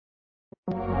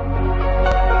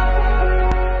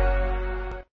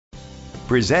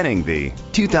Presenting the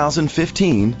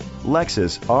 2015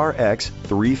 Lexus RX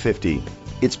 350.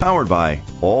 It's powered by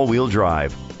all-wheel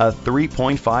drive, a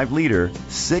 3.5-liter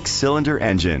 6-cylinder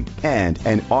engine, and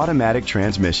an automatic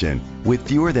transmission. With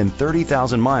fewer than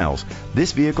 30,000 miles,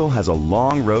 this vehicle has a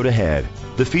long road ahead.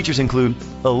 The features include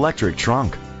electric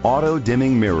trunk,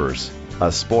 auto-dimming mirrors,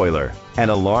 a spoiler, an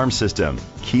alarm system,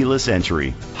 keyless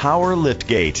entry, power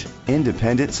liftgate,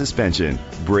 independent suspension,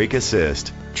 brake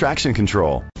assist, traction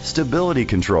control, stability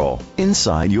control.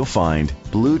 Inside you'll find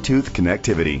Bluetooth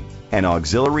connectivity, an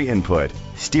auxiliary input,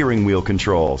 steering wheel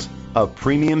controls, a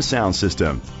premium sound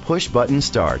system, push button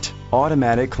start,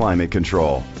 automatic climate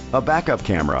control, a backup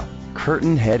camera,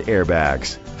 curtain head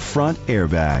airbags, front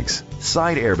airbags,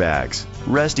 side airbags.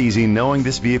 Rest easy knowing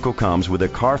this vehicle comes with a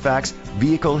Carfax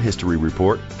Vehicle History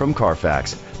Report from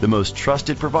Carfax, the most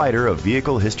trusted provider of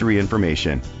vehicle history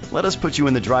information. Let us put you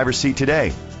in the driver's seat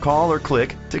today. Call or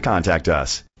click to contact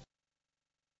us.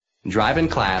 Drive in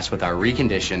class with our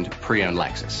reconditioned pre-owned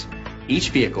Lexus. Each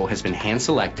vehicle has been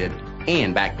hand-selected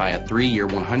and backed by a 3-year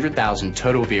 100,000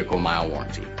 total vehicle mile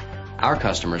warranty. Our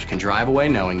customers can drive away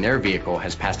knowing their vehicle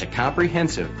has passed a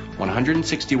comprehensive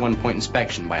 161-point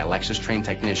inspection by a Lexus trained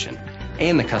technician,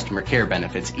 and the customer care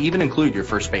benefits even include your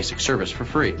first basic service for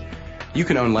free. You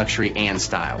can own luxury and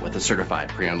style with a certified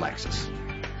pre-owned Lexus.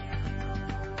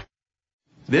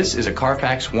 This is a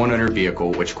Carfax one-owner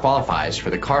vehicle which qualifies for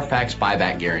the Carfax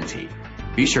buyback guarantee.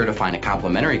 Be sure to find a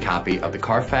complimentary copy of the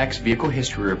Carfax Vehicle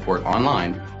History Report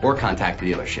online or contact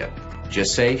the dealership.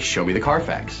 Just say, "Show me the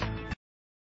Carfax."